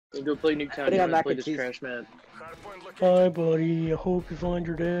Go play Nuketown. You wanna play this trash map? Hi, buddy. I hope you find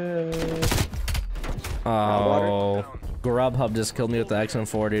your dad. Oh, Grubhub just killed me with the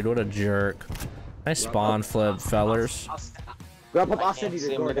XM4, dude. What a jerk. Nice spawn flip, fellers. Grubhub, I'll send you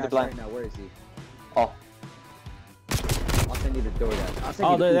the DoorDash right now. Where is he? Oh. I'll send you the DoorDash.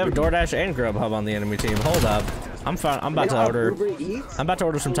 Oh, they have DoorDash and Grubhub on the enemy team. Hold up. I'm about to order. I'm about to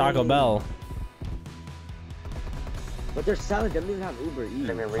order some Taco Bell. But they're selling. They don't even have Uber Eats.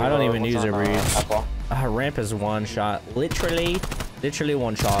 I don't even use Uber Eats. Ramp is one shot. Literally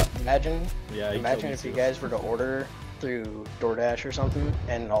one shot. Imagine if you guys were to order through DoorDash or something,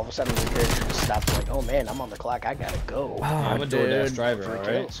 and all of a sudden your character just stops like, oh man, I'm on the clock, I gotta go. Oh, I'm a DoorDash driver,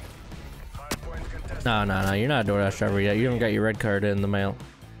 alright? No, you're not a DoorDash driver yet. You haven't got your red card in the mail.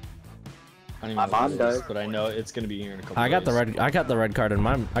 My mom does, but I know it's gonna be here in a couple days. I got the red card in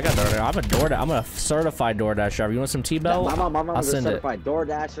my. I'm a certified DoorDash driver. You want some T-Bell? I'll send it. Certified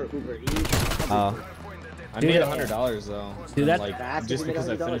DoorDash or Uber Eats. Oh. I made $100 though. Dude, like just because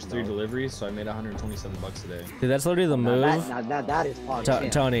I finished 3 deliveries, so I made $127 a day. Dude, that's literally the move. That is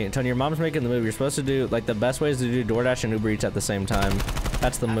Tony, your mom's making the move. You're supposed to do like the best way is to do DoorDash and Uber Eats at the same time.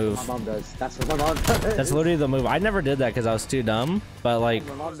 That's the move. My mom does. That's what my mom does. That's literally the move. I never did that because I was too dumb. But like,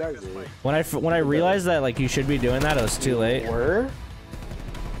 my mom does it. when I realized that like you should be doing that, it was too late. I'm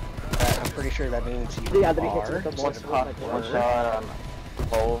pretty sure that means you are. One shot on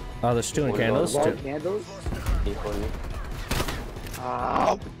bowl. Oh, there's 2 in candles. Candles?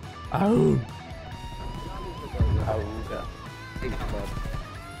 Oh.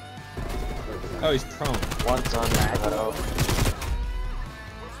 Oh, he's prone. One's on that.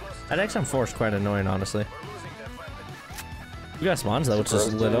 That XM4 is quite annoying, honestly. You got spawns though, which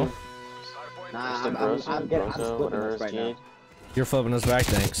is little. Nah, I'm splitting this right now. You're flipping us back,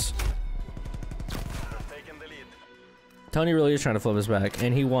 thanks. Tony really is trying to flip us back,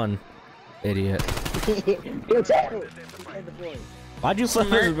 and he won. Idiot. Why'd you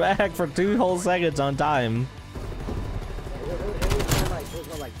flip us back for 2 whole seconds on time? It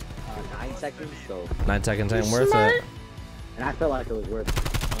was like 9 seconds, so... 9 seconds ain't worth it. And I felt like it was worth it.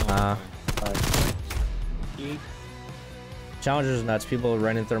 Challengers nuts. People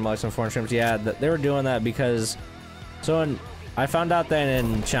running thermal XM4 and streams. Yeah, they were doing that because... I found out that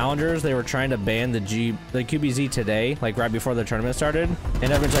in Challengers, they were trying to ban the QBZ today, like right before the tournament started.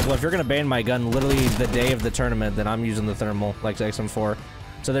 And everyone's like, well, if you're going to ban my gun literally the day of the tournament, then I'm using the thermal, like XM4.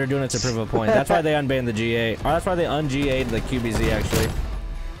 So they're doing it to prove a point. That's why they unbanned the G8. Or that's why they un-G8'd the QBZ, actually.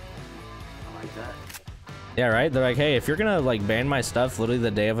 I like that. Yeah, right? They're like, hey, if you're going to like ban my stuff literally the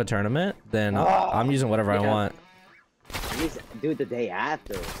day of a tournament, then I'm using whatever I want. You need to do it the day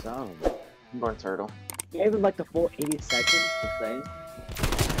after or something. Burn turtle. Gave him like the full 80 seconds to play.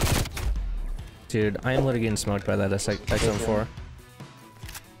 Dude, I am literally getting smoked by that XM4.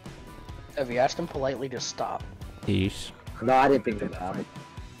 Have you asked him politely to stop? Yeesh. No, I didn't think about it.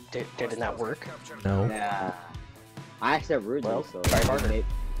 Didn't that work? No. Nah. I asked it rudely, Well, so try harder.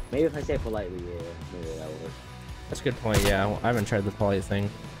 maybe if I say it politely, yeah, maybe that would work. That's a good point, yeah. I haven't tried the polite thing.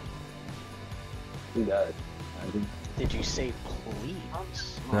 You got it. Did you say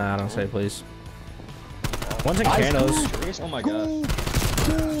please? Nah, I don't say please. One's in candles. Oh my god.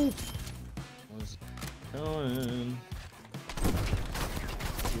 What's going?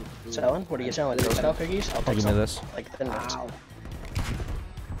 Selling? What are you selling? Throw style cookies? I'll take Give me some. this. Like 10 minutes.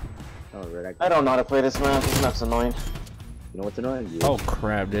 Oh, Red, I don't know how to play this map. This map's annoying. You know what's annoying? You. Oh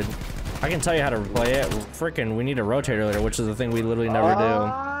crap, dude. I can tell you how to play it. Freaking, we need a rotator later, which is the thing we literally never do.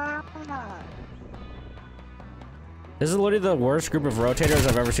 This is literally the worst group of rotators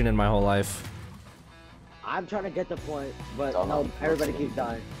I've ever seen in my whole life. I'm trying to get the point, but no, everybody keeps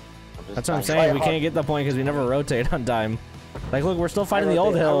dying. That's what I'm saying. We can't get the point because we never rotate on time. Like, look, we're still fighting the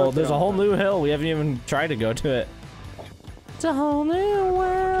old hill. There's a whole new hill. We haven't even tried to go to it. It's a whole new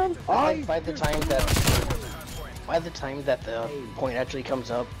world. By the time that the point actually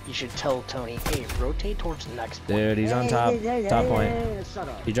comes up, you should tell Tony, hey, rotate towards the next point. Dude, he's on top point. Shut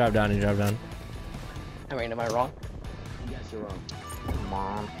up. You drive down, I mean, am I wrong? Yes, you're wrong.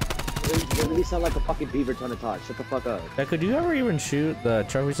 Mom. You sound like a fucking beaver trying to talk. Shut the fuck up. Yeah, could you ever even shoot the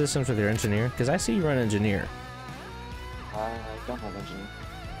trophy systems with your engineer? Because I see you run engineer. I don't have engineer.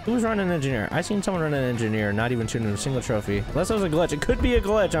 Who's running engineer? I seen someone run an engineer, not even shooting a single trophy. Unless it was a glitch. It could be a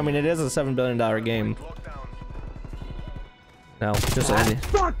glitch. I mean, it is a $7 billion game. No, just a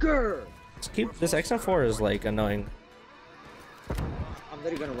fucker. Just keep this XM4 is like annoying. I'm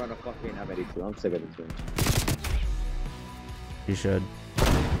literally gonna run a fucking M82. I'm sick of this one. You should.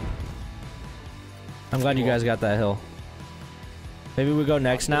 I'm glad you guys got that hill. Maybe we go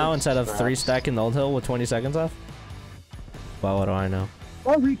next now instead of 3 stacking the old hill with 20 seconds off? Well, what do I know?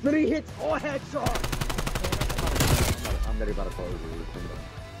 Oh, we 3 hits. Oh, headshot. I'm ready about to close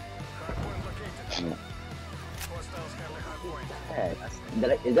you. Hey,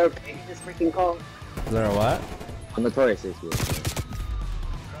 is there a pig in this freaking call? Is there a what? I'm notorious this year.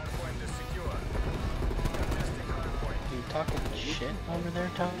 You talking shit over there,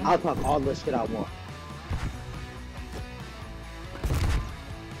 Tom? I'll talk all the shit I want.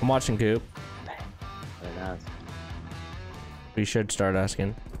 I'm watching Coop. I didn't ask. We should start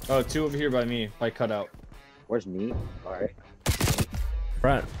asking. Oh, 2 over here by me, by cutout. Where's me? Alright.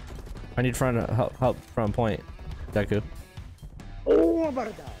 Front. I need front help from point. Deku. Oh, I'm about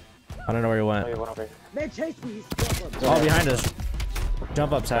to die. I don't know where you went. Man, chase me. He's stuck up. Oh, behind us.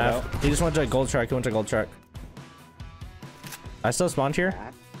 Jump up, Tav. He just went to a gold truck. He went to a gold truck. I still spawned here.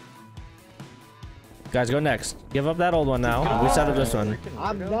 Guys, go next. Give up that old one now. We set up this one.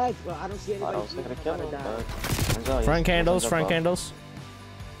 I'm next, but I don't see anybody. Front candles, front candles.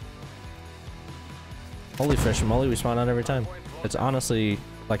 Holy fish moly, we spawn out every time. It's honestly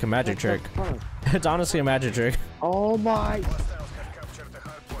like a magic trick. It's honestly a magic trick. Oh my.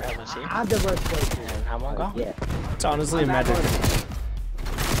 I'm the first person. Yeah. It's honestly a magic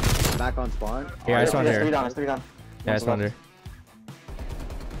trick. Back on spawn? Yeah, I spawned here. 3 down, 3 down. Yeah, I spawned here.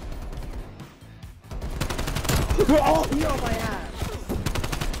 Oh, he on my ass.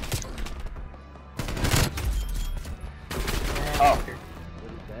 Oh.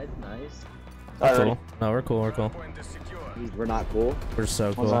 Dead, nice. We're cool. No, we're cool, we're cool. We're not cool. We're so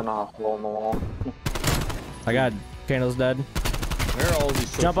Was that cool. not hole in the wall? I got candles dead. Where are all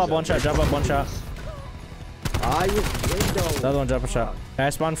these Jump up, one shot, jump up, one shot. Ah, you window. The other one, jump a shot. Hey, I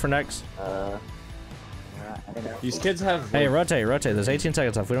spawned for next. These kids have. Hey, rotate, rotate. There's 18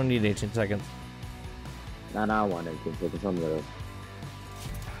 seconds left. We don't need 18 seconds. Nah, I want it. It's on the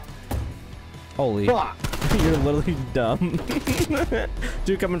Holy. fuck. You're literally dumb.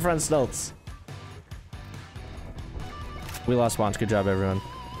 Dude, come in front, stilts. We lost spawns. Good job, everyone.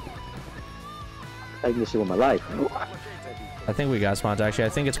 Taking this shit with my life. I think we got spawns, actually. I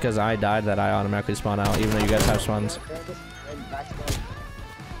think it's because I died that I automatically spawn out, even though you guys have spawns.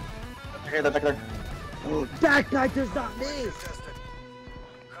 Here, they're back there. Back night does not miss.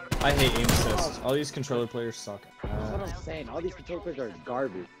 I hate aim assist. All these controller players suck. That's what I'm saying. All these control players are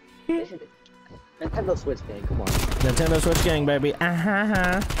garbage. Nintendo Switch gang, come on. Nintendo Switch gang, baby.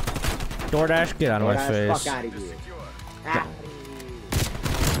 DoorDash, get out of my face. Fuck out of here. Ah.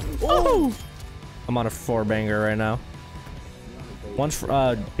 Oh! I'm on a 4-banger right now. One's for,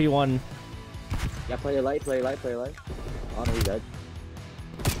 P1. Yeah, play your light, play your light, play your light. Oh no, he's dead.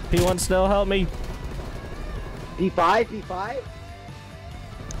 P1 still, help me. P5, P5?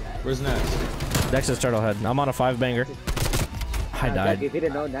 Where's next? Next is Turtlehead. I'm on a 5-banger. I died. If you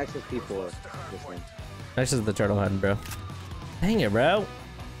didn't know, next is P4. This one. Next is the Turtlehead, bro. Dang it, bro.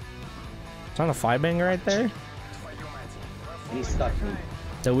 It's on a 5-banger right there. He stuck me.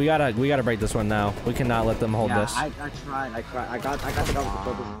 So we gotta break this one now. We cannot let them hold this. I tried. I got the guy to control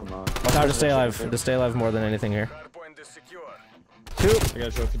this from No, to stay alive. To stay alive more than anything here. Two. I got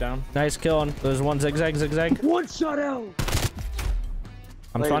a trophy down. Nice kill on. There's one zigzag, zigzag. One shot out.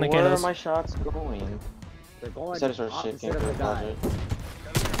 I'm Wait, spawning where candles. are my shots going? They're going Instead of sort of shit opposite game of for the the guy.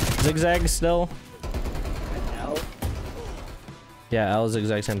 project. Zigzag still. L? Yeah, L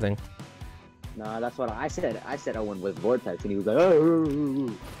zigzag, same thing. Nah, that's what I said. I said Owen was Vortex, and he was like,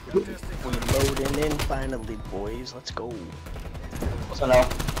 oh. We loading in finally, boys. Let's go. So no.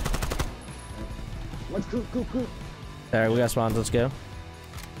 Let's coop. Alright, we got spawns. Let's go.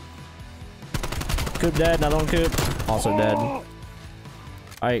 Coop dead. Another one Coop. Also dead.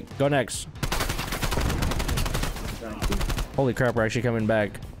 Alright, go next. Holy crap, we're actually coming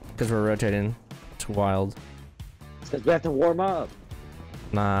back. Because we're rotating. It's wild. Because we have to warm up.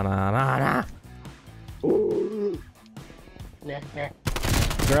 Nah.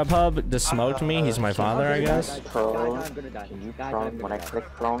 Grubhub just smoked me. He's my father, I guess. Prone. I'm gonna die. Can you Guys, prone I'm when I gonna click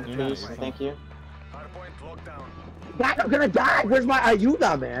prone, please? Thank you. Guys, I'm gonna die. Where's my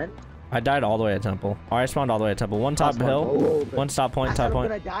Ayuda, man? I died all the way at Temple. Oh, I spawned all the way at Temple. One top hill. One stop point, top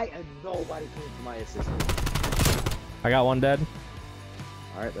point. I'm gonna die, and nobody came to my assistance. I got one dead.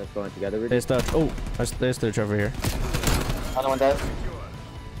 All right, let's go in together. There's the there's the over here. Another one dead.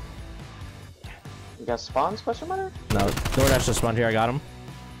 You got spawns? Question mark? No, DoorDash just spawned here. I got him.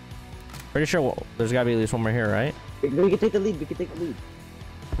 Pretty sure there's gotta be at least one more here, right? We can take the lead.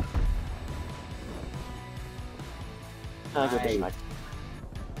 Good.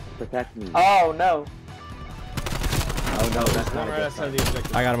 Protect me. Oh no. Oh no, that's not Right a outside good the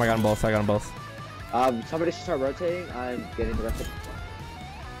objective. I got him both. somebody should start rotating. I'm getting the rest of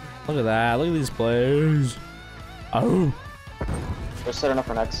Look at that. Look at these plays. Oh. They're setting up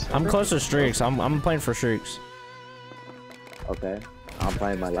for next. I'm close to streaks. I'm playing for streaks. Okay. I'm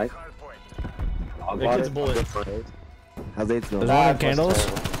playing my life. The kid's a bullet. How's it going? There's one in candles.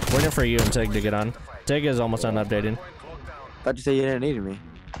 Waiting for you and Tig to get on. Tig is almost done updating. Thought you said you didn't need me.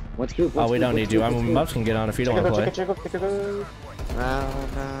 What's good? Oh, we don't need you. I mean, Mups can get on if you don't want to play.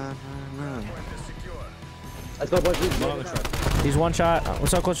 Let's go, boys. He's one shot.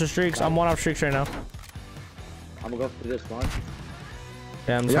 What's up, close to streaks? I'm one off streaks right now. I'm gonna go for this one.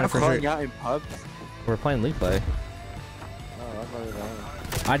 Yeah, I'm just trying for streaks. out in pubs? We're playing league play. Oh, that's what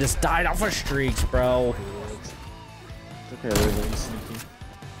it's I just died off of streaks, bro. Okay, really sneaky.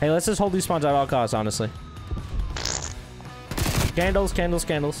 Hey, let's just hold these spawns at all costs, honestly. Candles, candles,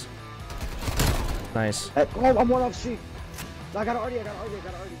 candles. Nice. Hey, oh, I'm one off streak. I got Artie.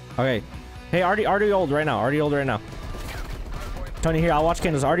 Okay. Hey, Artie old right now. Artie old right now. Tony, here, I'll watch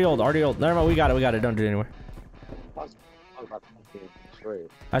candles. Artie old. Never mind, we got it. Don't do it anywhere.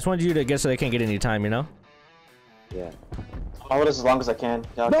 I just wanted you to get so they can't get any time, you know? Yeah. I'll hold this as long as I can.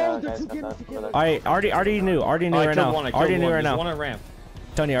 No, Guys, Alright, Artie knew right now. Artie knew right now. One on ramp.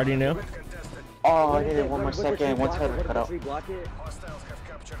 Tony, Artie knew. Oh, I needed one more second. One's head cut out.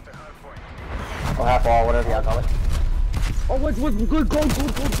 Oh, half wall, whatever y'all call it. Oh, what's good.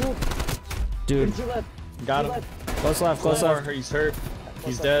 Dude. Got him. Close left. He's hurt.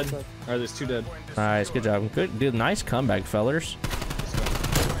 He's dead. Or there's 2 dead. Nice, good job. Good, dude. Nice comeback, fellers.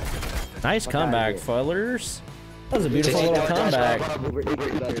 Nice comeback, fellers. That was a beautiful little comeback.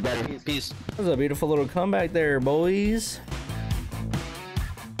 Peace. That was a beautiful little comeback there, boys.